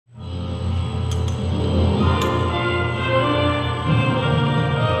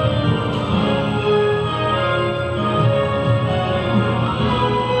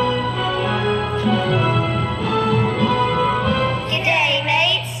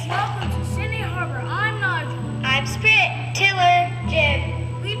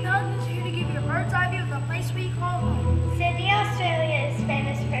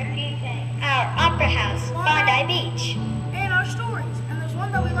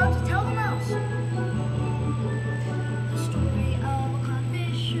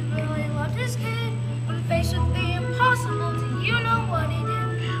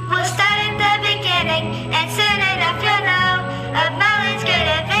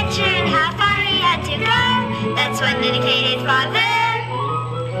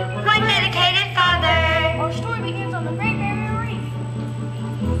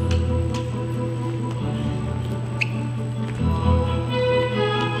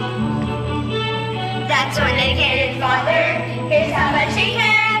That's one dedicated father. Here's how much he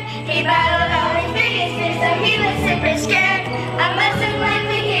cared. He battled all his biggest fears, so he was super scared. A Muslim like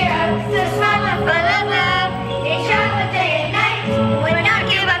the hero, so small and full of love. He traveled day and night, would not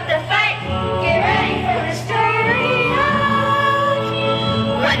give up the fight. Get ready for the story of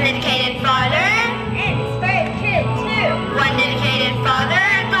one dedicated father. And inspired kid too. One dedicated father,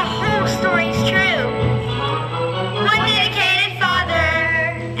 the whole story's true. One dedicated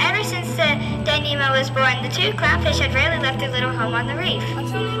father. Ever since the day Nemo was born, the two clownfish had rarely left their little home on the reef.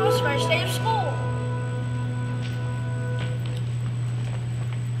 Until Nemo's first day of school.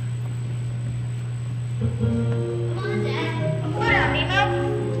 Come on, Dad. What up, Nemo?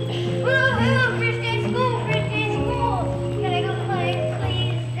 Woohoo! First day of school! First day of school! Can I go play,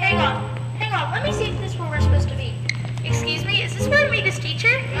 please? Hang on. Let me see if this is where we're supposed to be. Excuse me, is this where to meet this teacher?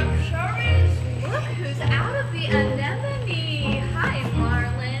 Yep, sure is. Look who's out of the anemone. Hi,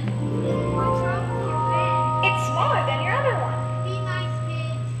 Marlin. What's wrong with your fin? It's smaller than your other one. Be nice,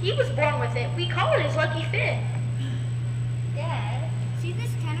 kid. He was born with it. We call it his lucky fit. Dad, see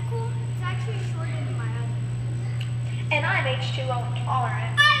this tentacle? It's actually shorter than my own. And I'm H2O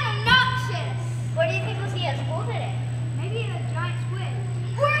intolerant. I'm obnoxious! What do you think we'll see at school today? Maybe a giant squid.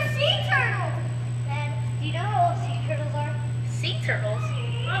 Or a sea turtle! Dad, do you know how old sea turtles are? Sea turtles?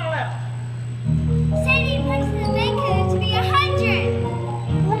 I don't know. Sandy puts the bacon to be 100!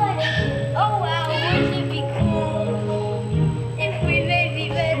 What? Oh wow, wouldn't it be cool if we maybe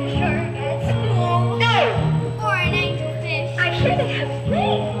met a shark at school? No! Or an angelfish? I hear they have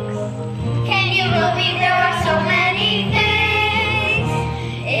wings. Can you believe there are so many things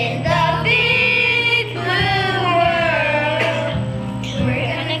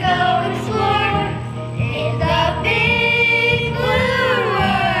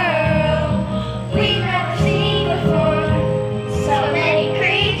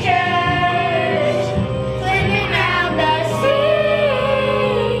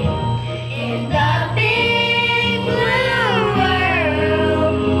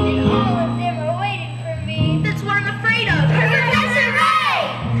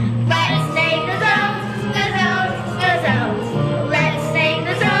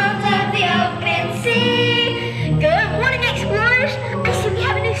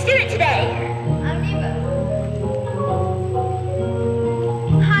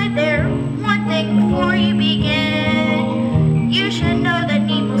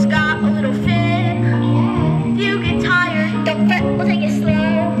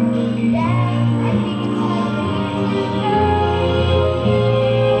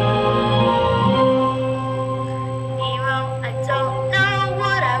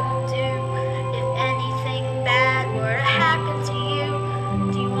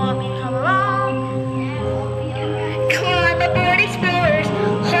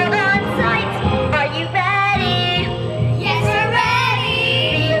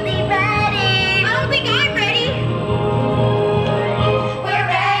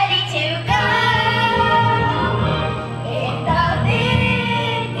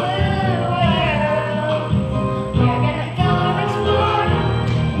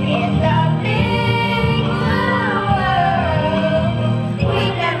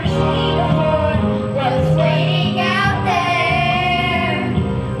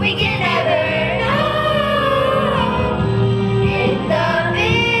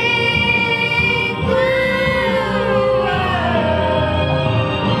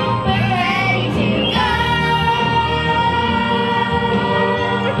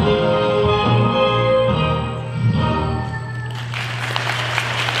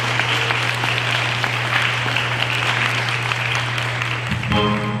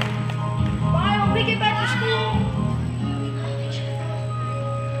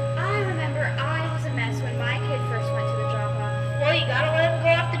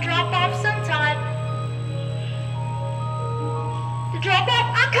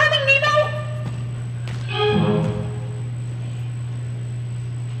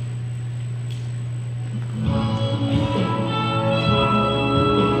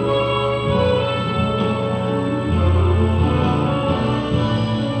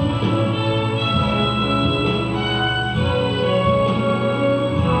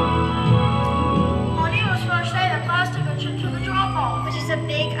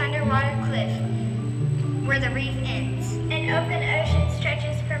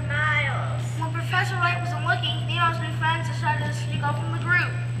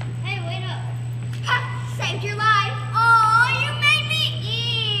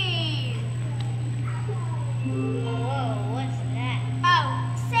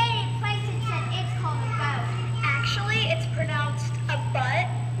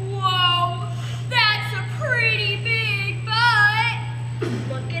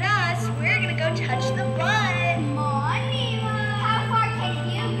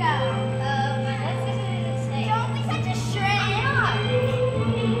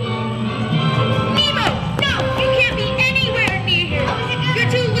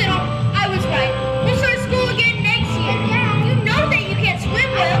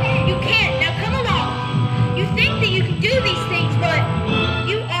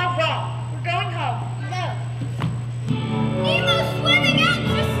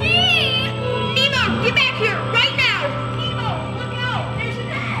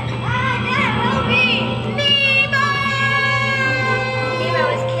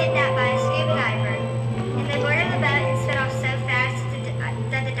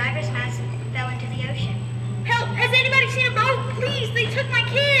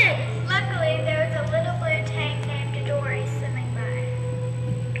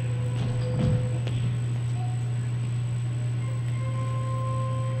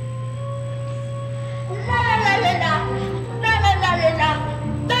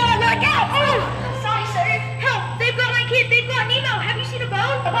seen a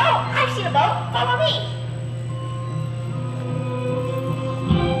boat? A boat? I've seen a boat. Follow me.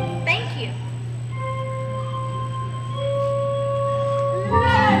 Thank you. La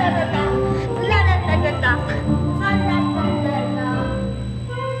la la la. La la la la la. La la la la la.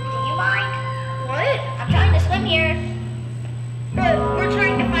 Do you mind? What? I'm trying to swim here. But we're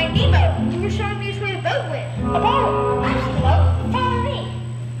trying to find Nemo. You were showing me which way the boat went. A boat? I've seen a boat. Follow me.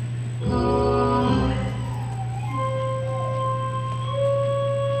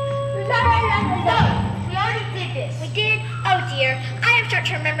 La la la la la. We already did this. We did? Oh dear. I have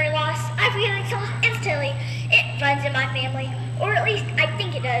short-term memory loss. I forget things almost instantly. It runs in my family. Or at least I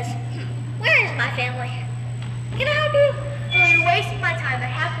think it does. Where is my family? Can I help you? Oh, you're wasting my time. I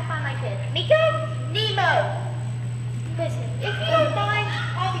have to find my kid. Miko? Nemo. Listen, if you don't mind,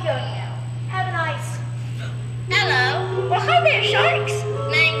 I'll be going now. Have a nice... Hello. Well, hi there, sharks.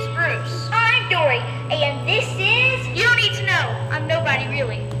 Name's Bruce. I'm Dory, and this is... You don't need to know. I'm nobody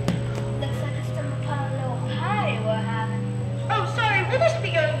really. Looks like I stumbled upon a little party we're having. Oh, sorry, we'll just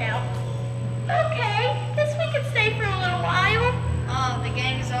be going now. Okay, guess we can stay for a little while. Oh, the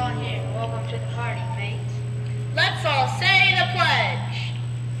gang's all here. Welcome to the party, mate. Let's all say the pledge.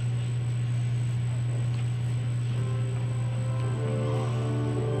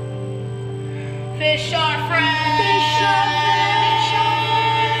 Fish are friends. Fish are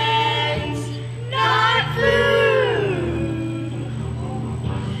friends. Not food.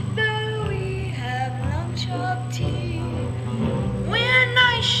 Though we have long chopped teeth, we're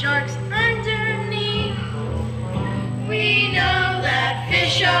nice sharks underneath. We know that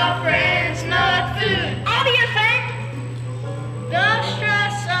fish are friends, not food. I'll be your friend. The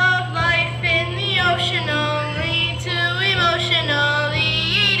stress of life in the ocean only too emotionally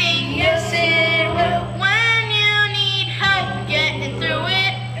eating. Yes, it will. When you need help getting through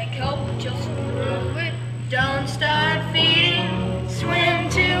it, and help just through it. Don't start feeding. Swim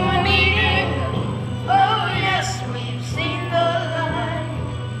to a meeting. Oh yes, we've seen the light.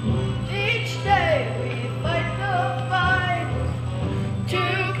 Each day we fight the fight to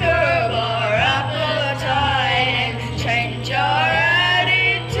curb our appetite and change our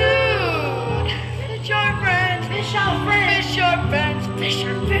attitude. Fish are friends, fish are friends, fish are friends, fish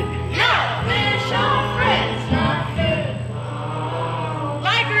are food. No, fish are friends, not food.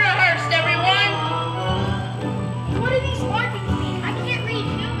 Like rehearsed, everyone. What do these markings mean? I can't read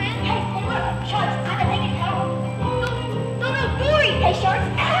human. Hey, look, sharks, I can make it help. No, Dory. Hey, sharks,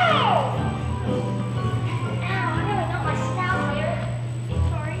 ow! Ow, I really got my snout here.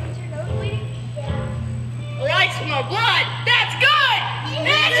 Sorry, is your nose bleeding? Yeah. Right, smell blood. That's good.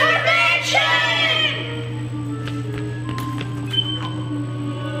 Intervention!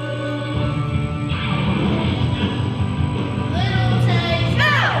 Little taste.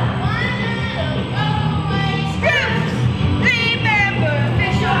 No. One little always Bruce. Remember,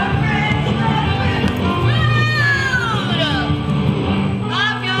 fish are friends, not food.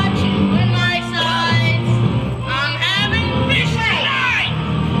 I've got you in my sights. I'm having fish tonight.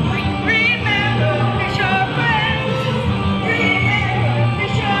 Remember, fish are friends. Remember,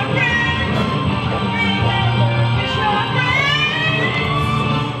 fish are friends. Remember, fish are friends,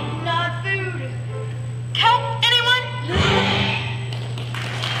 not food. Help, anyone?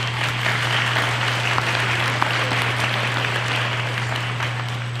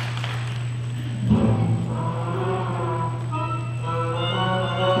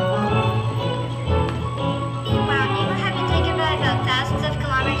 Meanwhile, Nemo had been taken by a boat thousands of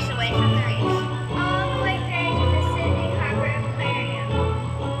kilometers away from the reef. All the way there to the Sydney Harbor Aquarium.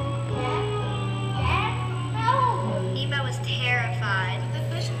 Dad? No! Nemo was terrified. The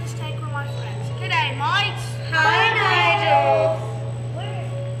fish in this tank were my friends. G'day, mates. Hi, Nigel. Where?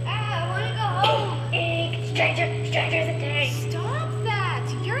 I want to go home. Stranger than day. Stop that.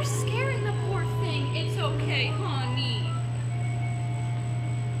 You're scaring the poor thing. It's okay, honey.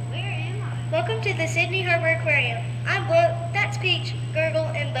 Where am I? Welcome to the Sydney Harbor Aquarium. I'm Blue, that's Peach, Gurgle,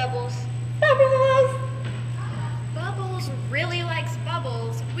 and Bubbles. Bubbles really likes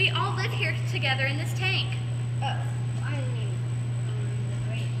bubbles. We all live here together in this tank. I mean,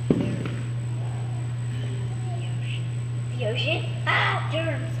 the ocean? Ah,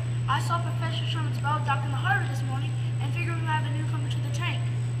 germs. I saw Professor Sherman's boat docked in the harbor this morning and figured we might have a newcomer to the tank.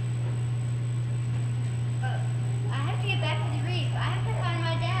 I have to get back to the reef. I have to find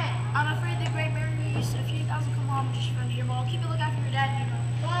my dad. I'm afraid the Great Barrier Reef a few thousand kilometers from here, but I'll keep a lookout for your dad, you know.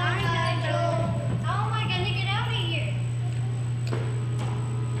 Bye, Nigel. How am I going to get out of here?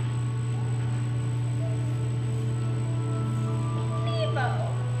 Nemo.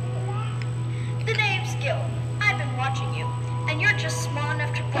 The name's Gil. I've been watching you, and you're just small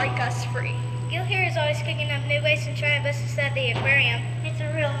enough to break us free. Gil here is always kicking up new ways and trying to bust us at the aquarium. It's a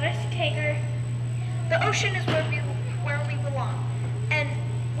real risk taker. The ocean is where we belong, and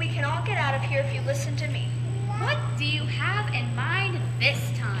we can all get out of here if you listen to me. What do you have in mind this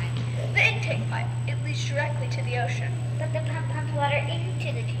time? The intake pipe, it leads directly to the ocean. But the pump pumps water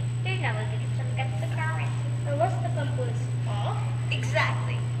into the tank. There's no way to get some against the current. Unless the pump was off.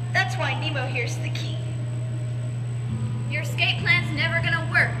 Exactly. That's why Nemo here's the key. Your escape plan's never gonna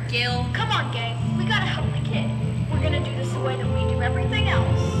work, Gil. Come on, gang. We gotta help the kid. We're gonna do this the way that we do everything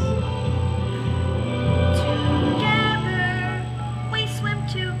else. Together, we swim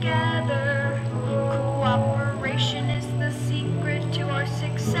together. Cooperation is the secret to our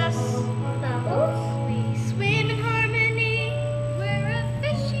success. Bubbles? We swim in harmony. We're a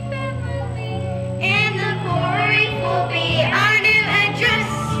fishy family. And the coral reef will be our new address.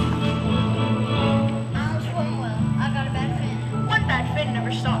 I'll swim well. I got a bad fin. One bad fin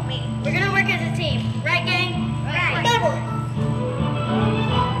never stopped me. We're gonna work as a team. Right, gang? Right.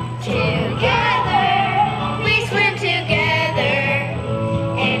 Together, we swim together.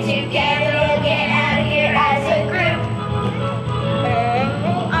 And together we'll get out of here as a group.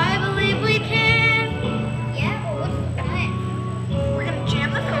 Oh, I believe we can. Yeah, but what's the plan? We're gonna jam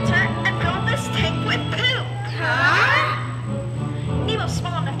the filter and fill this tank with poop. Huh? Nemo's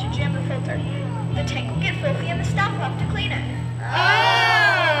small enough to jam the filter. The tank will get filthy and the staff will have to clean it.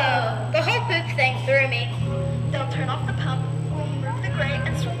 Oh, the whole poop thing threw me. They'll turn off the pump, we'll remove the grate,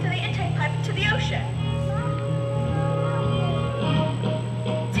 and swim through the intake pipe to the ocean.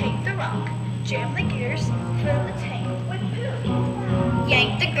 Take the rock, jam the gears, fill the tank with poop.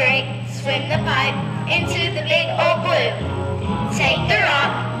 Yank the grate, swim the pipe into the big old blue. Take the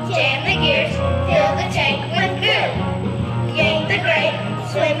rock, jam the gears, fill the tank with goo. Yank the grate,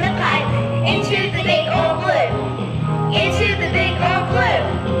 swim the pipe into the big old blue. Into the big old blue.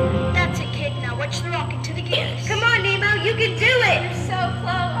 That's it, kid. Now watch the rock into the gears. Come on, Nemo, you can do it. You're so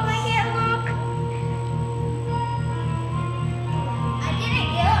close. Oh, I can't look. I did it,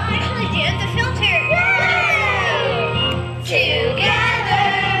 Gil. I actually jammed the filter. Together,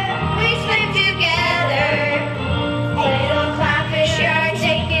 we swim together. Little clownfish are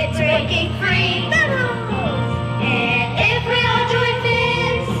take it breaking free. And if we all join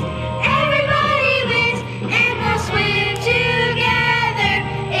fins, everybody wins, and we'll swim together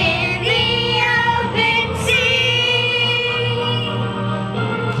in the open sea.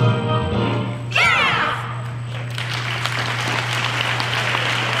 Yeah!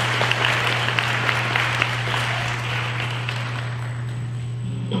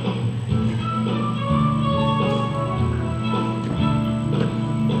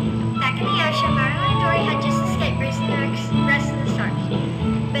 Back in the ocean, Mario and Dory had just escaped racing the rest of the sharks,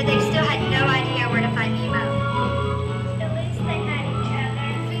 but they still had no idea where to find Nemo. At least they had each other.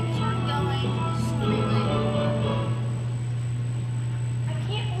 Things are going swimmingly. I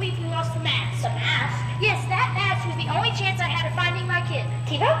can't believe we lost the mask. The mask? Yes, that mask was the only chance I had of finding my kid.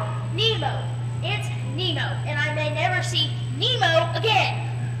 Tito? Nemo. It's Nemo, and I may never see Nemo again.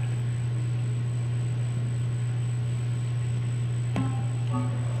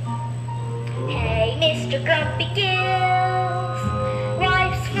 Hey, Mr. Grumpy Gills,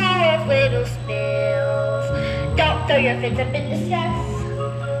 life's full of little spills. Don't throw your fins up in disgust.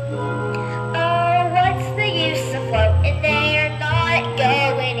 Oh, what's the use of floating there, not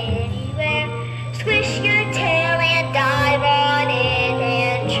going anywhere? Squish your tail and dive on in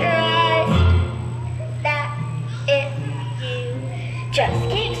and trust that if you just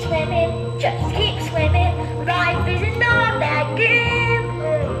keep swimming, life isn't all that grim.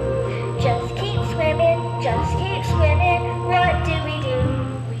 Just keep swimming, what do?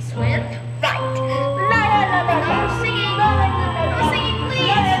 We swim? Right. La la la la la. We're singing, la la la la. We're singing, please.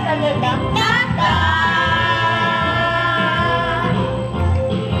 La la la la la.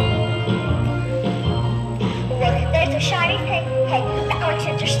 Look, there's a shiny thing. Hey, that looks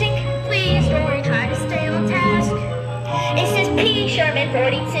interesting. Please, Dory, try to stay on task. It says P. Sherman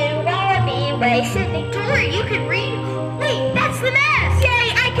 42, Wallaby Way, Sydney. Dory, you can read. Wait, that's the mask.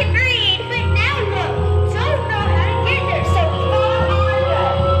 Yay, I can read. But now look, don't know how to get there, so we fall on the.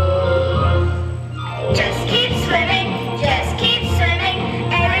 Just keep swimming,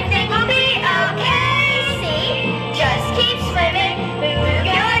 everything will be okay. See, just keep swimming, move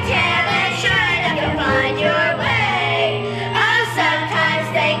your tail and sure enough you'll find your way. Oh, sometimes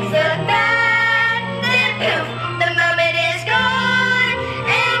things look bad, then poof, the moment is gone.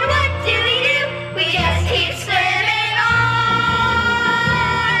 And what do? We just keep swimming on.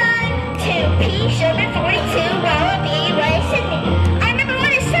 2P Sherman 42 Wallaby Way, Sydney. I remember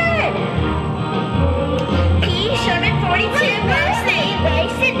what it said. P Sherman 42 Wallaby Way,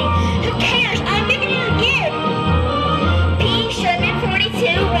 Sydney. Who cares? I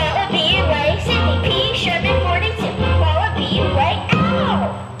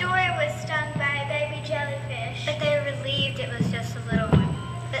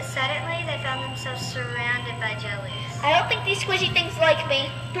me.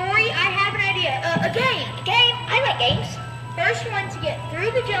 Dory, I have an idea. A game. A game? I like games. First one to get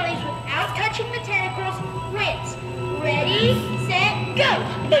through the jellies without touching the tentacles wins. Ready, set, go.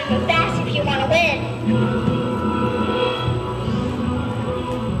 You better move fast if you want to win.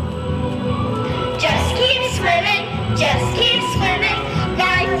 Just keep swimming, just keep swimming.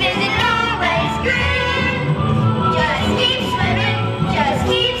 Life isn't always good. Just keep swimming, just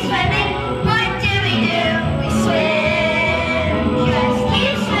keep swimming. What do? We swim. Just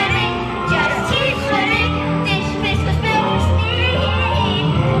keep swimming, just keep swimming. Fish goes filled with speed.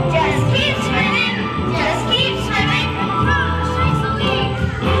 Just keep swimming, just keep swimming.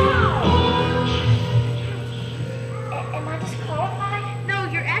 Am I disqualified? No,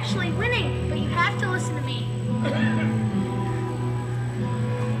 you're actually winning, but you have to listen to me.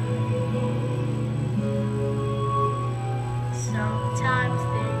 Sometimes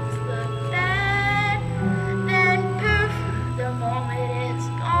things look bad, then poof, the moment is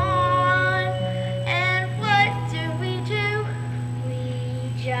gone. And what do? We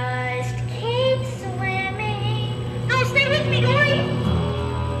just keep swimming. No, stay with me, Dory.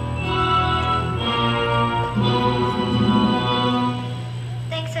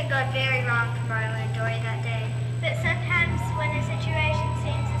 Things had gone very wrong for Marla and Dory that day. But sometimes when a situation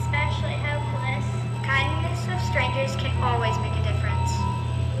seems especially hopeless, kindness of strangers can always make a difference.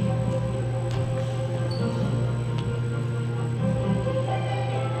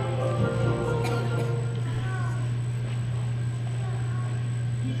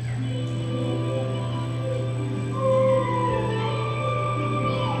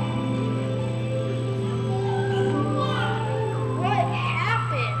 What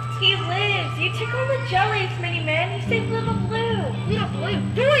happened? He lives. You took all the jellies, Mini-Man. You saved little Blue. Little Blue?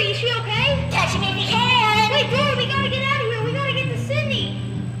 Dory, is she okay? Catch me if you can! Wait, Dory, we gotta get out of here. We gotta get to Sydney.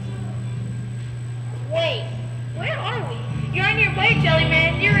 Wait, where are we? You're on your way,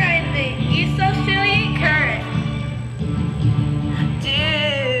 Jellyman. You're in the East Australian current.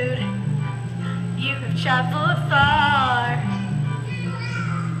 Dude, you have traveled far.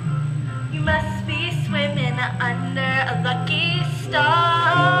 You must be swimming under a lucky star.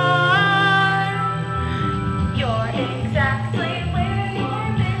 You're exactly where you're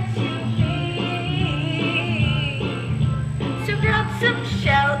meant to be. So grab some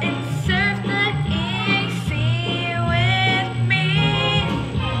shell and surf the easy with me.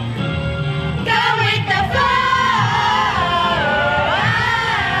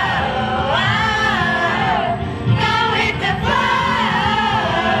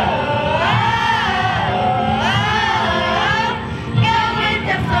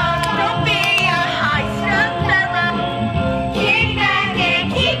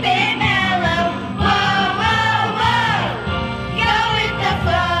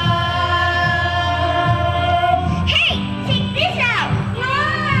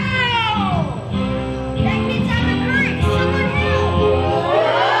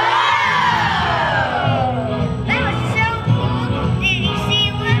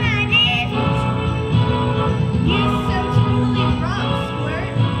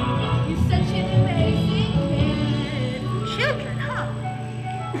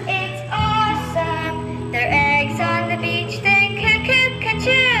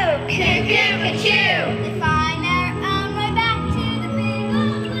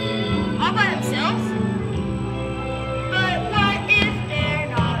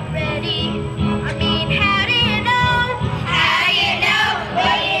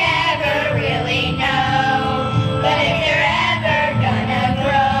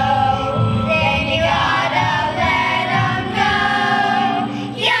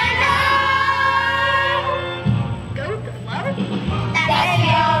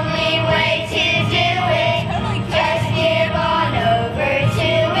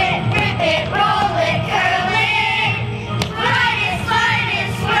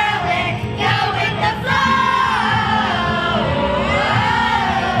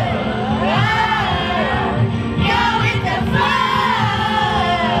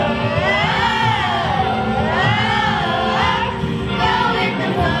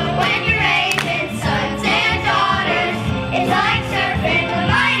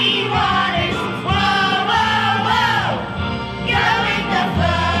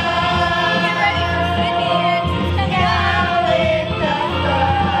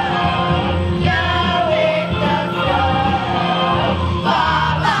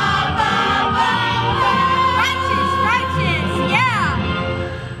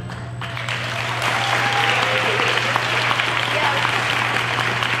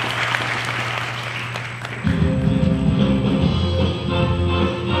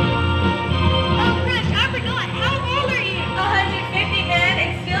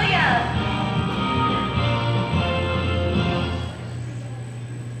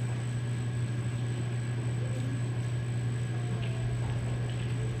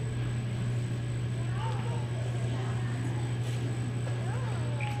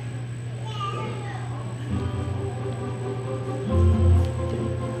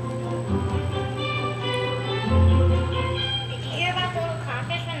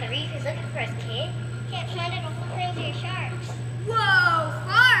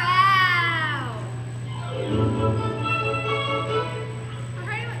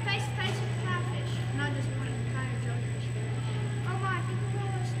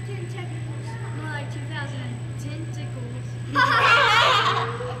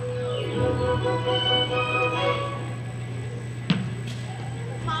 And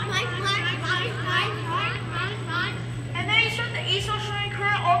then you sent the e-social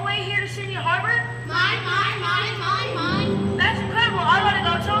current all the way here to Sydney Harbor? Mine. That's incredible. I want to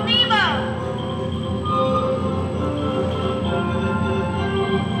go tell Nemo.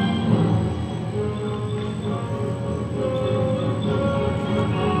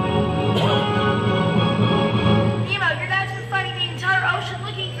 Nemo, your dad's been fighting the entire ocean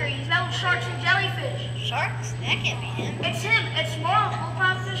looking for you. He's met with sharks and jellyfish. Sharks? That can't be him. It's him. It's Morrow, who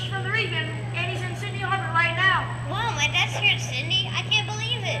found fish from the reef, and he's in Sydney Harbor right now. Wow, my dad's here at Cindy. I can't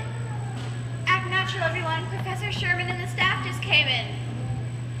believe it. Act natural, everyone. Professor Sherman and the staff just came in.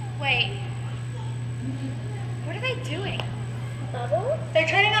 Wait. What are they doing? Bubbles? They're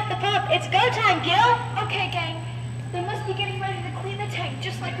turning off the pump. It's go time, Gil. Okay, gang. They must be getting ready to clean the tank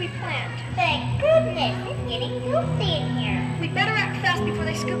just like we planned. Thank goodness, it's getting filthy in here. We better act fast before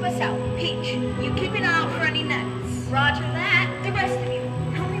they scoop us out. Peach, you keep an eye out for any nets. Roger that. The rest of you,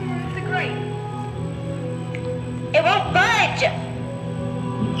 help me remove the grate. It won't budge.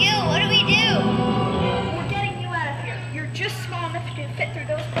 Gil, what do we do? We're getting you out of here. You're just small enough to fit through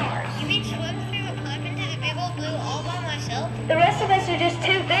those bars. You mean swim through and climb into the big old blue all by myself? The rest of us are just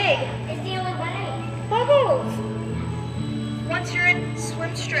too big. It's the only way. Bubbles. Once you're in,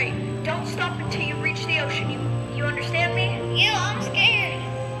 swim straight. Don't stop until you reach the ocean. You understand me? Gil, I'm scared.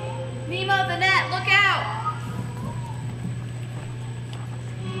 Nemo, the net, look out!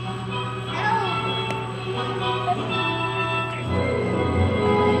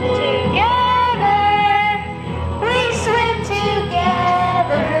 Together, we swim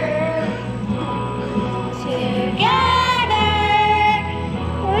together. Together,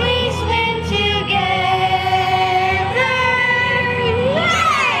 we swim together.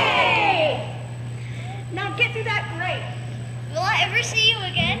 Yay! Now get through that grate. Will I ever see you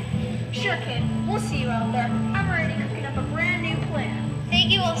again? Sure, kid. We'll see you out there. I'm already cooking up a brand new plan. Thank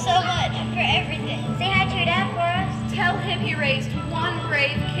you all so much for everything. Say hi to your dad for us. Tell him he raised one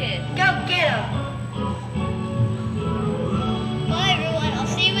brave kid. Go get him. Bye, everyone. I'll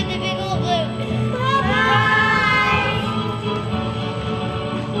see you in the big old blue.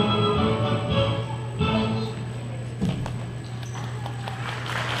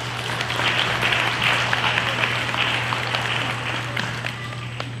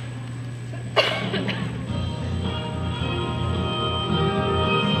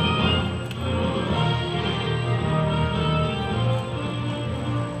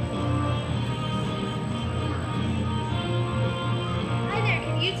 Hi there,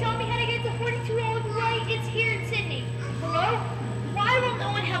 can you tell me how to get to 42 Old Right? It's here in Sydney. Hello? Why will no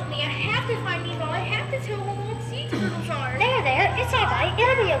one help me? I have to find Nemo. I have to tell where old sea turtles are. There, it's alright.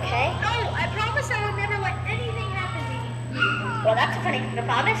 It'll be okay. No, I promise I will never let anything happen to you. Well, that's a funny thing to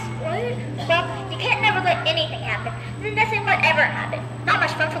promise. What? Well, you can't never let anything happen. Then nothing will ever happen. Not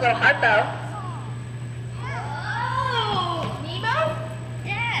much fun for little Harpo. Oh, Nemo?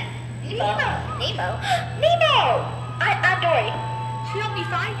 Dad. Nemo? I'm Dory. She helped me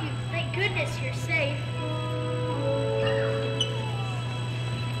find you. Thank goodness you're safe.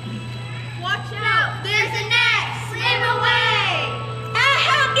 Watch out! There's a net! Swim away!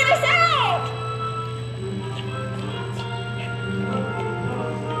 Help! Get us out!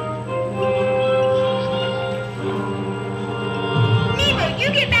 Nemo, you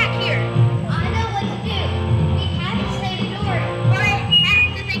get back here! I know what to do. We have to save Dory. But I have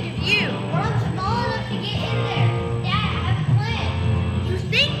to think of you. Well, I'm small enough to get in there. Dad, I have a plan. You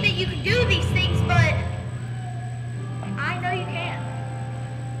think that you can do these things, but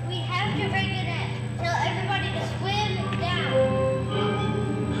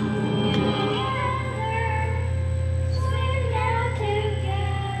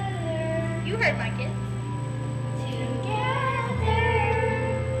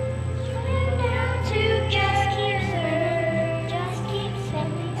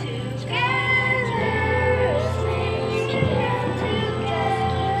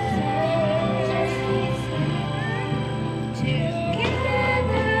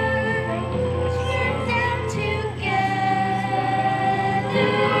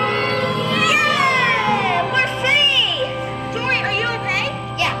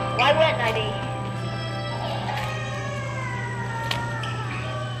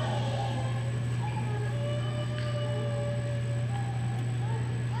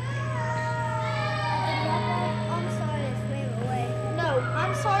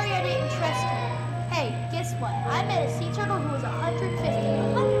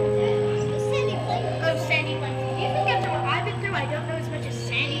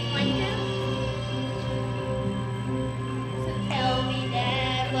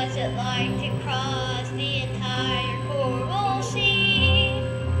it like to cross the entire coral sea?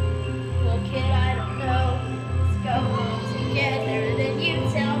 Well, kid, I don't know. Let's go home together, then you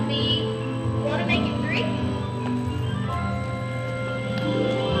tell me. Want to make it 3?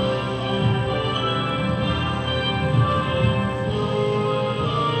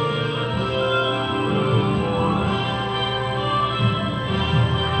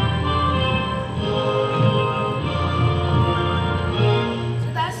 So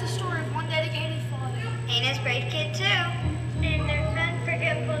that's the story of one dedicated father. And his brave kid too. And their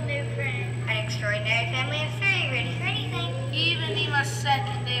unforgettable new friend. An extraordinary family of 3, ready for anything. Even Nemo's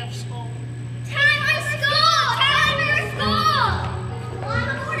second day of school. Time for school! Time for school! On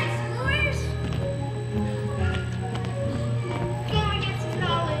the board, explorers. Go and get some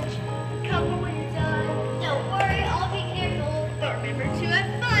knowledge. Come when you're done. Don't worry, I'll be careful. But remember to have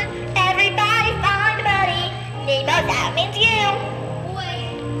fun. Everybody find a buddy. Nemo, that means you.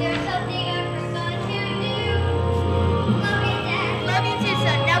 Wait, there's something I forgot to do. Love you, Dad. Love you too,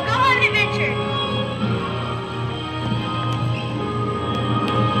 son. Now go on an adventure.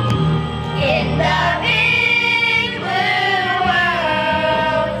 In the big blue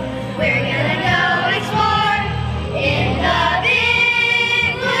world, we're gonna go explore. In the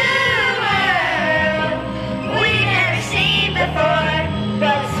big blue world, we've never seen before.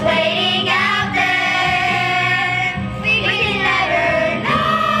 Boats waiting out there, we can never know.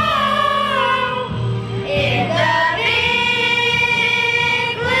 In the big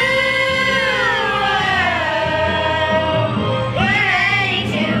blue world, we're ready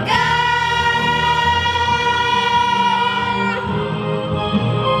to go.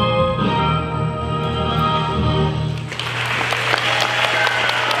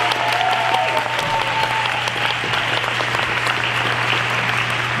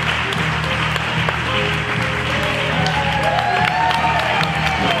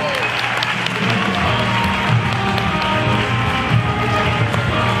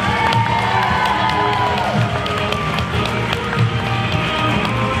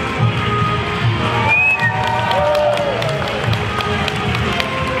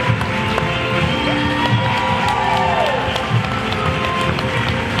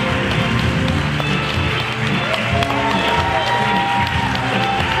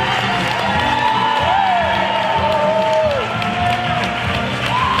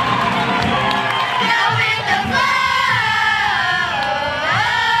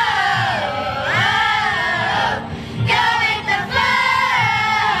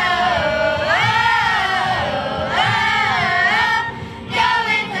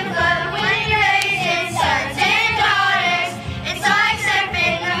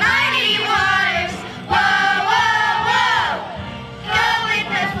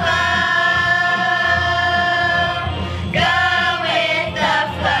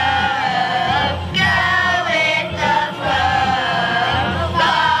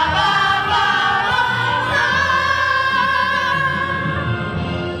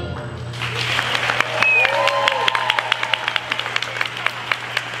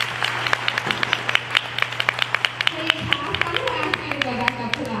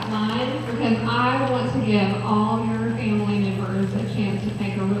 Give all your family members a chance to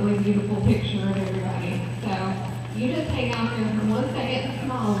take a really beautiful picture of everybody. So you just hang out there for 1 second and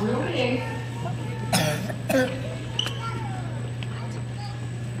smile real big.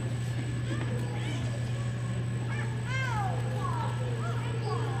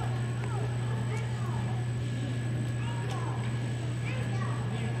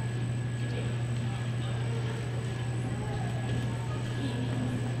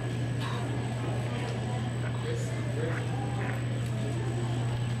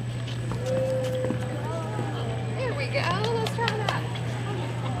 There we go. Let's try that.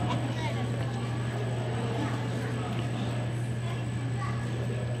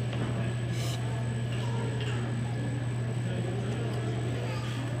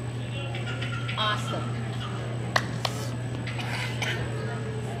 Awesome.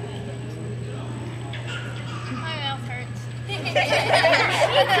 My mouth hurts.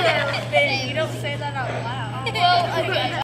 You don't say that out loud. Well, okay.